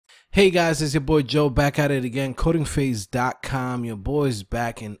Hey guys, it's your boy Joe back at it again. CodingPhase.com. Your boy's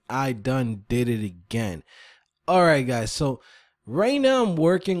back and I done did it again. Alright guys, so right now I'm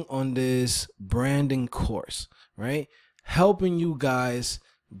working on this branding course, right? Helping you guys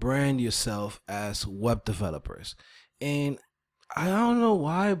brand yourself as web developers. And I don't know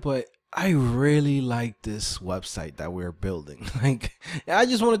why, but I really like this website that we're building. I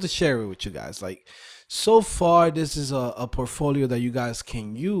just wanted to share it with you guys. So far, this is a portfolio that you guys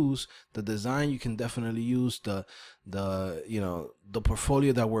can use. The design you can definitely use. The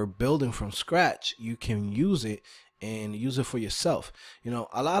portfolio that we're building from scratch, you can use it and use it for yourself.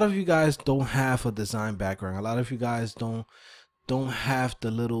 A lot of you guys don't have a design background. A lot of you guys don't have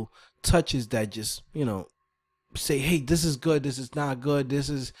the little touches that just say, hey, this is good, this is not good, this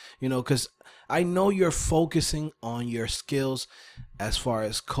is, because I know you're focusing on your skills as far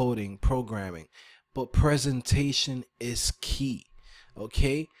as coding, programming, but presentation is key.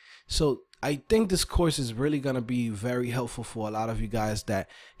 Okay, so I think this course is really going to be very helpful for a lot of you guys that,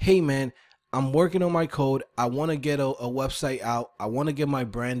 hey man, I'm working on my code, I want to get a website out, I want to get my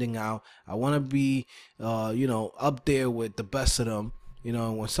branding out, I want to be up there with the best of them.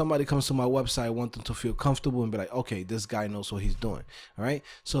 When somebody comes to my website, I want them to feel comfortable and be like, okay, this guy knows what he's doing. All right.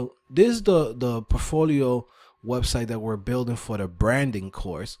 So this is the portfolio website that we're building for the branding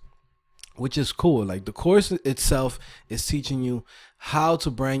course, which is cool. Like, the course itself is teaching you how to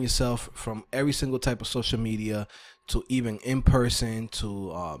brand yourself from every single type of social media to even in person,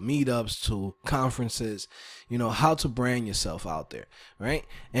 to meetups, to conferences, how to brand yourself out there. Right.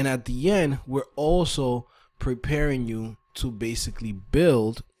 And at the end, we're also preparing you to basically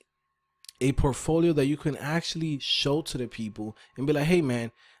build a portfolio that you can actually show to the people and be like, hey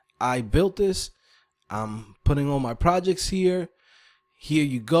man, I built this, I'm putting all my projects here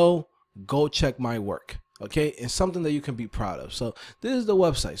you go check my work. Okay, and something that you can be proud of. So this is the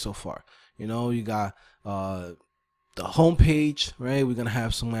website so far. You got the home page, right? We're gonna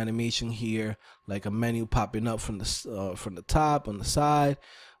have some animation here, like a menu popping up from the top on the side.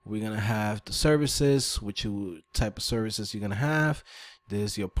 We're gonna have the services, which type of services you're gonna have.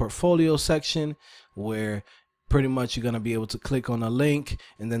 There's your portfolio section, where pretty much you're gonna be able to click on a link,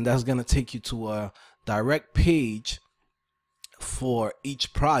 and then that's gonna take you to a direct page for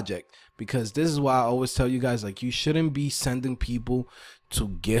each project. Because this is why I always tell you guys, like, you shouldn't be sending people to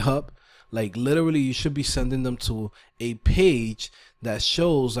GitHub. Like, literally, you should be sending them to a page that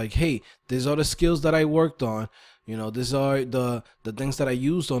shows, like, hey, these are the skills that I worked on. These are the things that I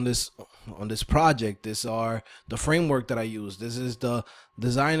used on this project. These are the framework that I used. This is the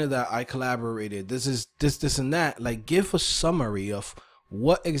designer that I collaborated. This is this and that. Like, give a summary of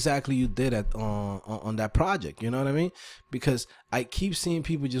what exactly you did on that project. You know what I mean? Because I keep seeing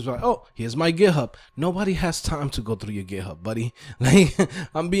people just like, oh, here's my GitHub. Nobody has time to go through your GitHub, buddy. Like,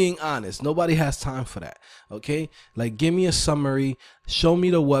 I'm being honest. Nobody has time for that. Okay? Like, give me a summary, show me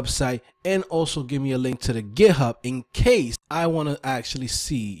the website, and also give me a link to the GitHub in case I want to actually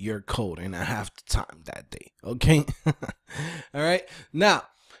see your code and I have the time that day. Okay? All right? Now,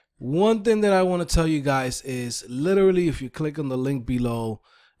 one thing that I want to tell you guys is, literally, if you click on the link below,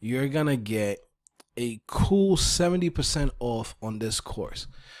 you're going to get a cool 70% off on this course.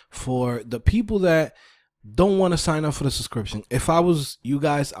 For the people that don't want to sign up for the subscription, if I was you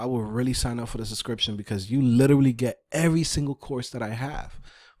guys, I would really sign up for the subscription, because you literally get every single course that I have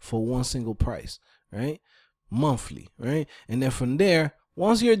for one single price, right? Monthly, right? And then from there,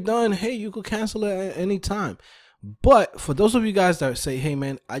 once you're done, hey, you could cancel it at any time. But for those of you guys that say, hey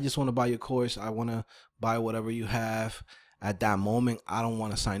man, I just want to buy your course, I want to buy whatever you have at that moment, I don't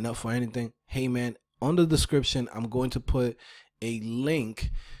want to sign up for anything, hey man, on the description, I'm going to put a link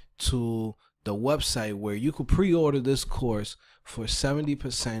to the website where you could pre-order this course for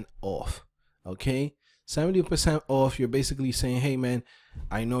 70% off. Okay, 70% off. You're basically saying, hey man,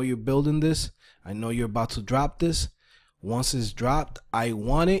 I know you're building this, I know you're about to drop this. Once it's dropped, I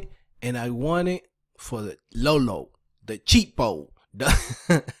want it, and I want it for the low, the cheapo,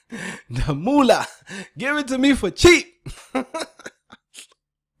 the moolah. Give it to me for cheap.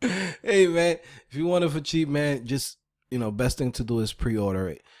 Hey man, if you want it for cheap, man, just best thing to do is pre-order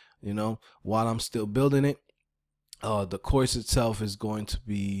it. While I'm still building it. The course itself is going to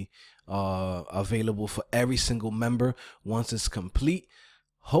be available for every single member once it's complete.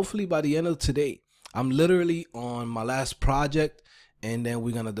 Hopefully by the end of today. I'm literally on my last project, and then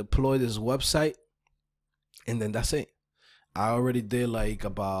we're gonna deploy this website. And then that's it. I already did like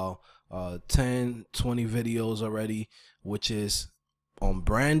about 10-20 videos already, which is on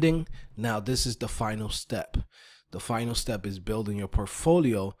branding. Now this is the final step. The final step is building your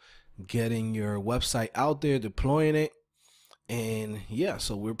portfolio, getting your website out there, deploying it, And yeah,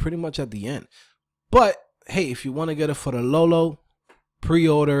 so we're pretty much at the end. But hey, if you want to get it for the low,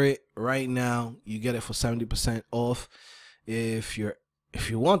 pre-order it right now. You get it for 70% off if you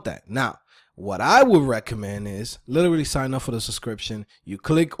want that. Now, what I would recommend is literally sign up for the subscription. You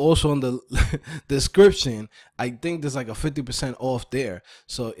click also on the description. I think there's like a 50% off there.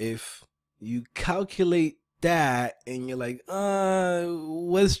 So if you calculate that and you're like,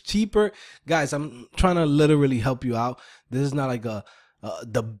 what's cheaper? Guys, I'm trying to literally help you out. This is not like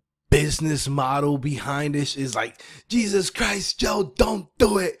the business model behind this is like, Jesus Christ, Joe, don't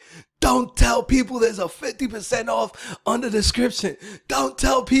do it. Don't tell people there's a 50% off on the description. Don't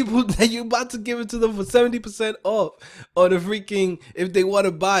tell people that you're about to give it to them for 70% off or the freaking, if they want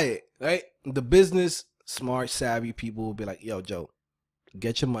to buy it, right? The business, smart, savvy people will be like, yo, Joe,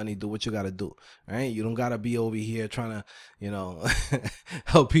 get your money, do what you got to do, right? You don't got to be over here trying to, you know,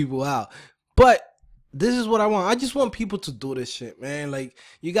 help people out. But this is what I want. I just want people to do this shit, man. Like,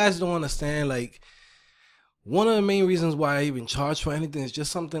 you guys don't understand, like, one of the main reasons why I even charge for anything is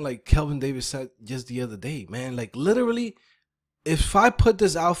just something like Kelvin Davis said just the other day, man. Like, literally, if I put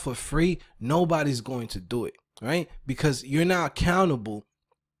this out for free, nobody's going to do it, right? Because you're not accountable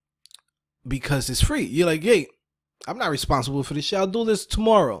because it's free. You're like, hey, I'm not responsible for this shit. I'll do this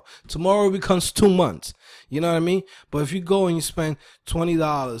tomorrow. Tomorrow becomes 2 months. You know what I mean? But if you go and you spend $20,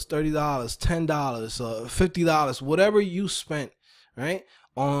 $30, $10, $50, whatever you spent, right,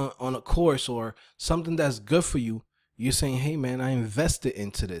 on a course or something that's good for you, you're saying, hey man, I invested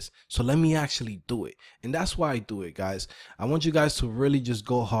into this, so let me actually do it. And that's why I do it, guys. I want you guys to really just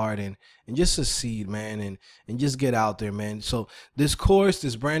go hard and just succeed, man, and just get out there, man. So this course,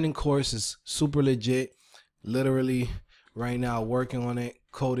 this branding course, is super legit. Literally right now working on it.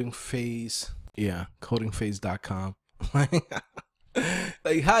 CodingPhase, yeah, CodingPhase.com.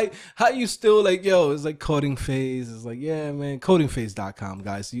 Like, how you still like, yo, it's like CodingPhase. It's like, yeah, man, CodingPhase.com,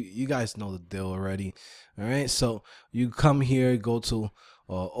 guys. You guys know the deal already. All right, so you come here, go to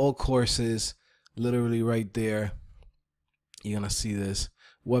all courses, literally right there. You're gonna see this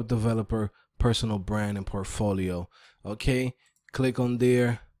web developer personal brand and portfolio. Okay, click on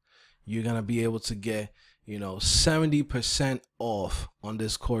there. You're gonna be able to get, you know, 70% off on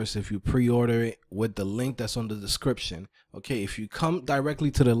this course if you pre-order it with the link that's on the description. Okay, if you come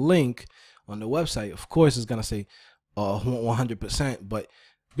directly to the link on the website, of course it's gonna say 100%, but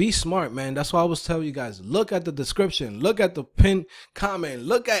be smart, man. That's why I was telling you guys, look at the description, look at the pinned comment,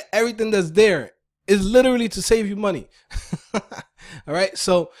 look at everything that's there. It's literally to save you money. All right,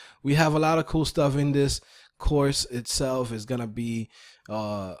 so we have a lot of cool stuff in this course itself. Is gonna be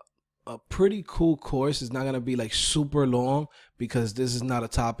a pretty cool course. It's not gonna be like super long because this is not a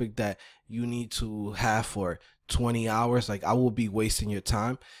topic that you need to have for 20 hours. Like, I will be wasting your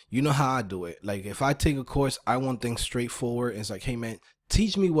time. You know how I do it. Like, if I take a course, I want things straightforward. It's like, hey man,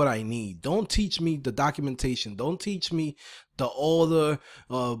 teach me what I need. Don't teach me the documentation. Don't teach me all the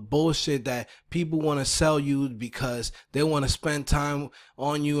bullshit that people want to sell you because they want to spend time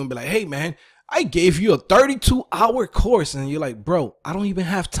on you and be like, hey man, I gave you a 32-hour course, and you're like, bro, I don't even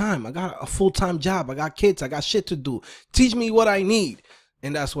have time. I got a full-time job. I got kids. I got shit to do. Teach me what I need.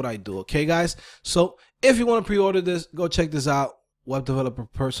 And that's what I do. Okay, guys? So if you want to pre-order this, go check this out. Web Developer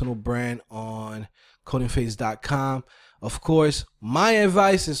Personal Brand on CodingPhase.com. Of course, my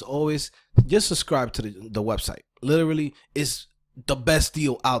advice is always just subscribe to the website. Literally, it's the best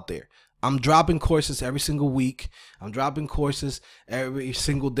deal out there. I'm dropping courses every single week. I'm dropping courses every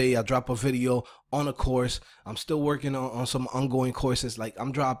single day. I drop a video on a course. I'm still working on some ongoing courses. Like,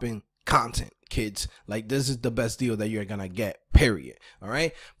 I'm dropping content, kids. Like, this is the best deal that you're gonna get, period. All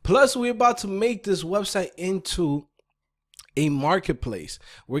right. Plus, we're about to make this website into a marketplace.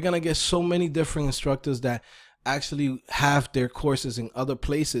 We're gonna get so many different instructors that actually have their courses in other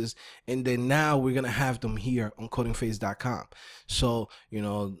places, and then now we're gonna have them here on CodingPhase.com. So, you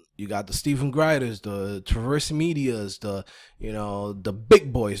know, you got the Stephen Griders, the Traverse Medias, the, you know, the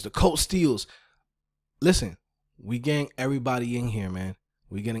big boys, the Colt Steels. Listen, we getting everybody in here, man.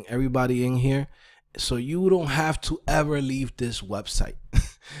 We're getting everybody in here, so you don't have to ever leave this website.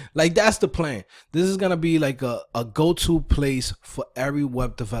 Like, that's the plan. This is gonna be like a go-to place for every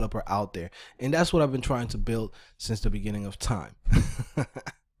web developer out there, and that's what I've been trying to build since the beginning of time.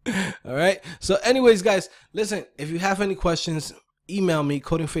 All right, so anyways, guys, listen, if you have any questions, email me,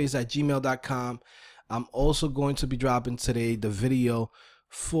 codingphase@gmail.com. I'm also going to be dropping today the video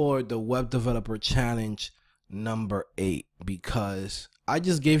for the Web Developer Challenge number 8, because I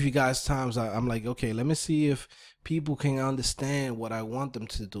just gave you guys times. I'm like, okay, let me see if people can understand what I want them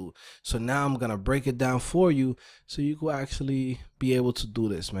to do. So now I'm gonna break it down for you so you can actually be able to do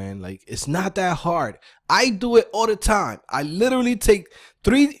this, man. Like, it's not that hard. I do it all the time. I literally take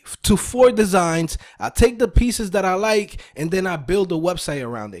 3 to 4 designs. I take the pieces that I like and then I build a website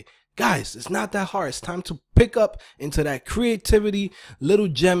around it. Guys, it's not that hard. It's time to pick up into that creativity little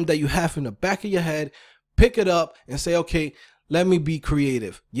gem that you have in the back of your head. Pick it up and say, okay, let me be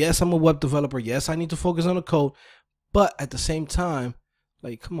creative. Yes, I'm a web developer. Yes, I need to focus on the code. But at the same time,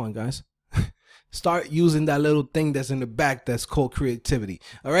 like, come on, guys. Start using that little thing that's in the back that's called creativity.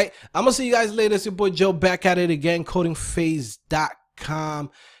 All right? I'm going to see you guys later. It's your boy Joe back at it again.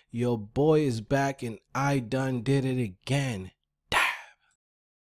 CodingPhase.com. Your boy is back and I done did it again.